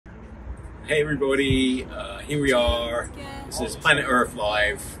Hey everybody, here we are. This is Planet Earth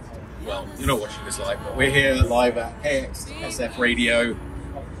Live. Well, you're not watching this live, but we're here live at KXSF Radio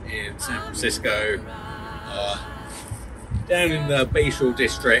in San Francisco, down in the Bayshore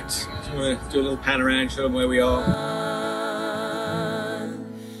district. So I'm going to do a little pan around, show them where we are.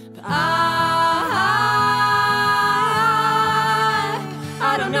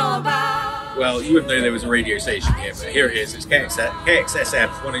 I don't know about. Well, you wouldn't know there was a radio station here, but here it is. It's KXSF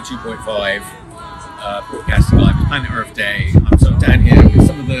 102.5, broadcasting live. It's Planet Earth Day. I'm down here with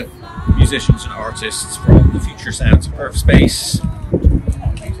some of the musicians and artists from the Future Sounds of Urfspace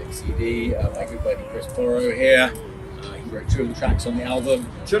music CD. My good buddy Chris Porro here. He wrote 2 of the tracks on the album.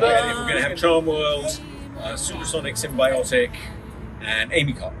 We're going to have Charm World, Supersonic Symbiotic, and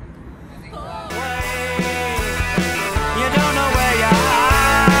Amy Carr. You don't know